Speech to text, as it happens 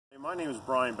My name is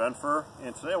Brian Benfer,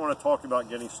 and today I want to talk about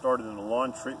getting started in the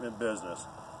lawn treatment business.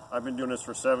 I've been doing this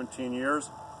for 17 years,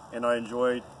 and I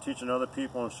enjoy teaching other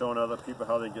people and showing other people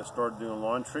how they get started doing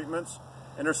lawn treatments.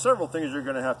 And there's several things you're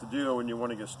going to have to do when you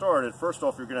want to get started. First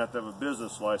off, you're going to have a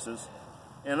business license.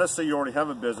 And let's say you already have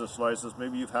a business license,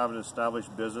 maybe you have an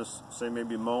established business, say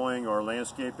maybe mowing or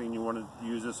landscaping, you want to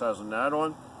use this as an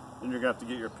add-on, then you're going to have to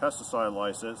get your pesticide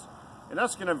license. And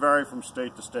that's going to vary from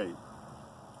state to state.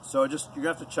 So you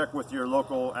have to check with your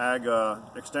local ag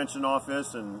extension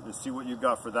office and see what you've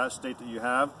got for that state that you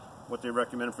have, what they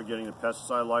recommend for getting a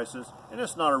pesticide license. And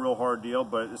it's not a real hard deal,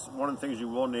 but it's one of the things you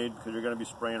will need because you're going to be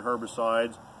spraying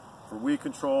herbicides for weed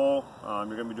control. You're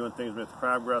going to be doing things with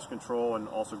crabgrass control and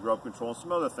also grub control and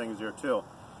some other things there too.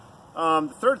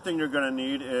 The third thing you're going to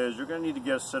need is you're going to need to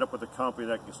get set up with a company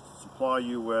that can supply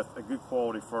you with a good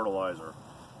quality fertilizer.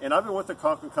 And I've been with the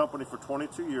Conklin Company for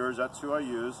 22 years. That's who I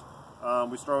use.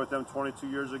 We started with them 22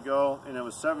 years ago, and it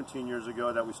was 17 years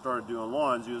ago that we started doing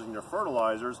lawns using their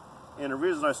fertilizers. And the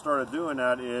reason I started doing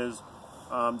that is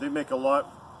they make a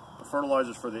lot of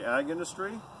fertilizers for the ag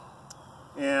industry.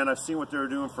 And I've seen what they're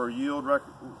doing for yield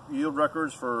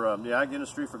records for the ag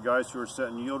industry, for guys who are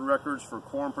setting yield records for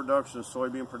corn production,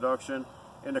 soybean production,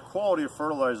 and the quality of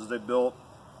fertilizers they built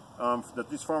that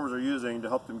these farmers are using to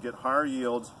help them get higher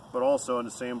yields, but also at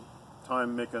the same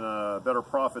time making better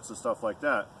profits and stuff like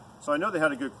that. So I know they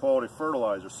had a good quality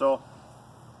fertilizer. So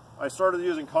I started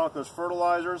using Conklin's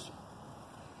fertilizers,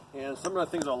 and some of the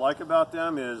things I like about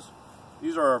them is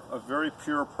these are a very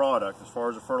pure product as far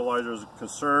as the fertilizer is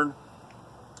concerned.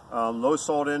 Low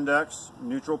salt index,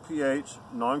 neutral pH,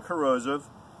 non-corrosive,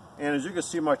 and as you can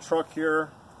see my truck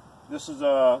here, this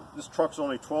truck's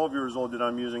only 12 years old that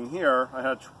I'm using here. I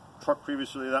had a truck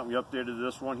previously that we updated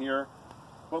this one here.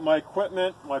 But my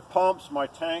equipment, my pumps, my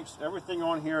tanks, everything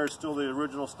on here is still the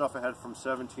original stuff I had from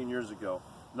 17 years ago.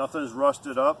 Nothing's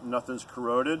rusted up, nothing's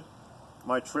corroded.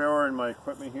 My trailer and my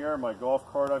equipment here, my golf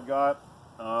cart I've got,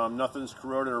 nothing's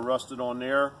corroded or rusted on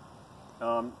there.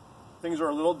 Things are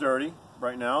a little dirty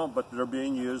right now, but they're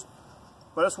being used.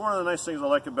 But that's one of the nice things I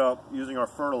like about using our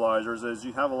fertilizers is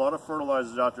you have a lot of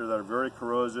fertilizers out there that are very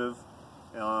corrosive,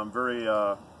 very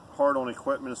hard on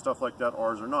equipment and stuff like that.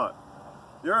 Ours are not.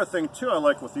 The other thing too I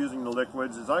like with using the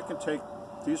liquids is I can take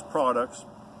these products,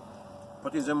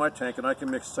 put these in my tank, and I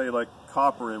can mix, say, like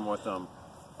copper in with them.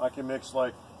 I can mix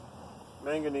like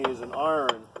manganese and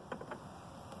iron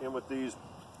in with these,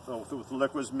 with the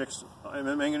liquids, mix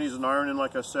manganese and iron in,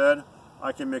 like I said.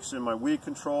 I can mix in my weed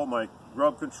control, my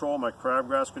grub control, my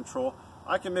crabgrass control.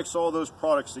 I can mix all those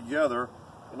products together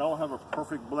and I'll have a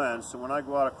perfect blend. So when I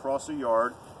go out across the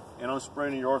yard and I'm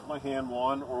spraying the yard with my hand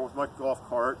wand or with my golf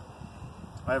cart,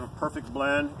 I have a perfect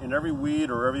blend, and every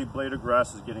weed or every blade of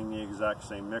grass is getting the exact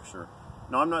same mixture.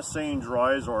 Now I'm not saying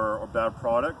dries are a bad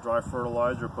product, dry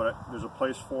fertilizer, but there's a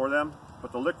place for them.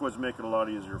 But the liquids make it a lot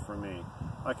easier for me.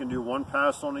 I can do one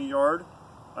pass on the yard.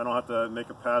 I don't have to make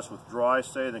a pass with dry,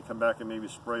 say, then come back and maybe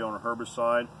spray on a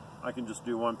herbicide. I can just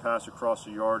do one pass across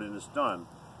the yard and it's done.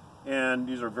 And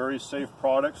these are very safe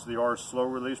products. They are slow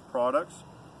release products,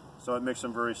 so it makes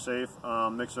them very safe,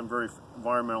 makes them very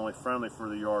environmentally friendly for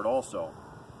the yard also.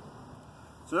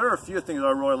 So there are a few things I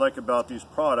really like about these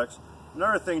products.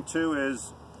 Another thing too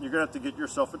is you're going to have to get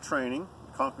yourself a training.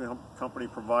 The Conklin Company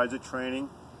provides a training.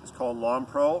 It's called Lawn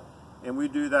Pro, and we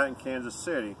do that in Kansas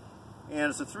City.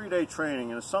 And it's a 3-day training,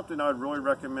 and it's something I'd really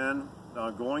recommend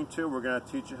going to. We're going to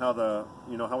teach you how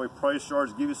how we price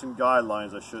yards, give you some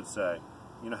guidelines, I should say.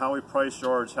 How we price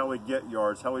yards, how we get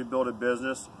yards, how we build a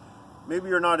business. Maybe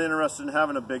you're not interested in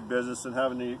having a big business and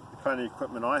having the kind of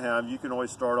equipment I have. You can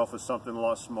always start off with something a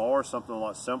lot smaller, something a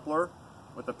lot simpler,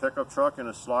 with a pickup truck and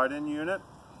a slide-in unit,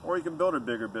 or you can build a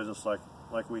bigger business like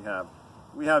we have.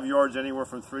 We have yards anywhere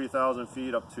from 3,000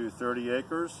 feet up to 30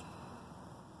 acres.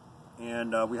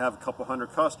 And we have a couple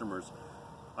hundred customers.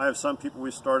 I have some people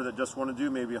we started that just want to do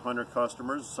maybe 100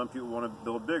 customers. Some people want to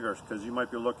build bigger because you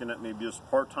might be looking at maybe just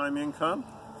part-time income,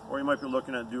 or you might be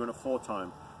looking at doing a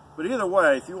full-time. But either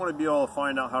way, if you want to be able to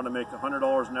find out how to make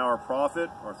 $100 an hour profit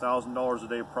or $1,000 a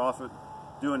day profit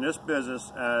doing this business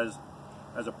as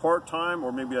a part-time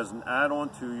or maybe as an add-on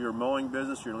to your mowing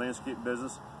business, your landscape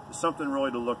business, is something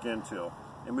really to look into.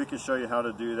 And we can show you how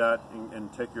to do that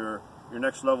and take your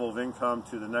next level of income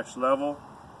to the next level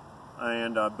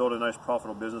and build a nice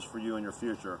profitable business for you in your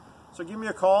future. So give me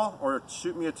a call or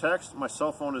shoot me a text. My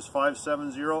cell phone is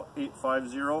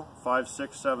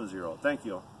 570-850-5670. Thank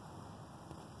you.